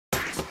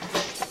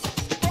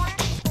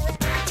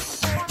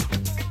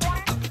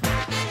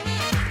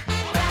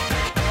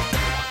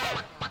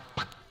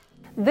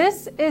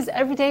This is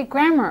Everyday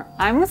Grammar.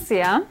 I'm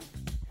Lucia.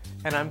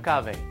 And I'm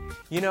Kaveh.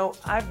 You know,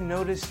 I've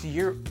noticed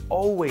you're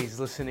always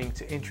listening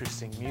to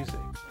interesting music.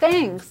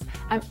 Thanks.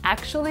 I'm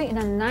actually in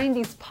a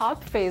 90s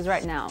pop phase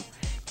right now.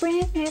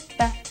 Bring it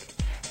back,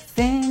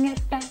 sing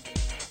it back,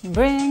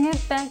 bring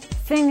it back,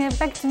 sing it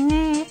back to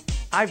me.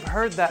 I've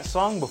heard that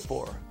song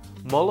before.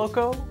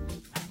 Moloko?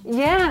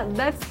 Yeah,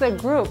 that's the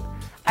group.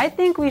 I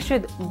think we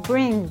should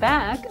bring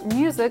back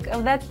music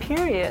of that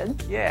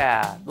period.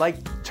 Yeah, like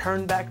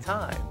turn back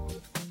time.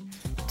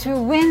 To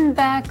win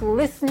back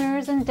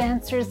listeners and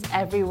dancers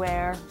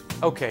everywhere.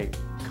 Okay,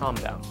 calm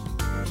down.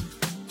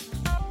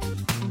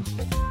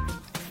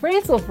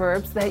 Phrasal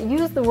verbs that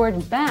use the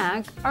word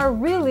back are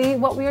really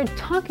what we are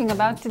talking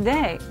about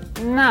today,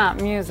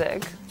 not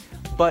music.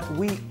 But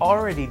we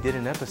already did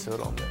an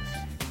episode on this.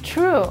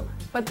 True,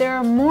 but there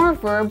are more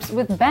verbs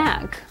with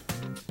back.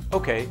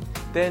 Okay,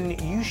 then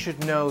you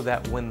should know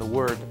that when the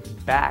word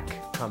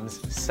back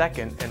comes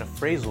second in a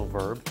phrasal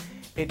verb,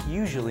 it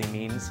usually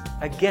means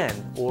again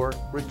or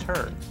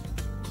return.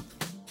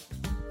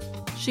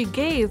 She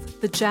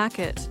gave the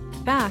jacket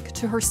back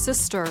to her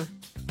sister.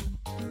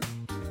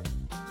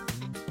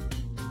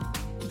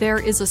 There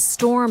is a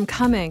storm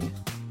coming.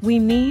 We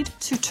need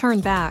to turn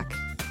back.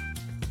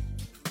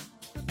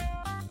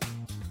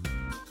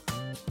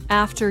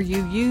 After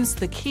you use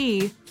the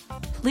key,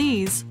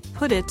 please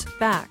put it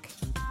back.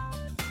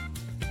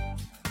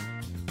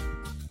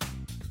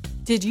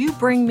 Did you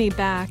bring me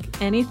back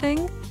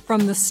anything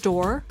from the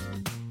store?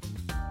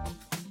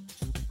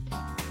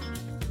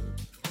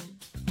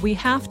 We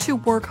have to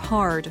work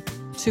hard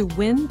to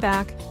win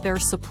back their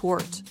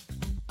support.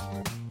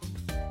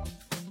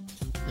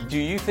 Do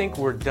you think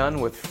we're done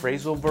with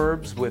phrasal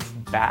verbs with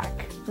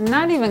back?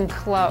 Not even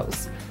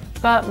close.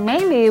 But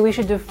maybe we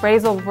should do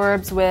phrasal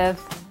verbs with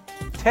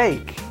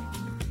Take.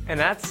 And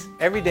that's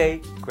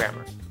Everyday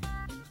Grammar.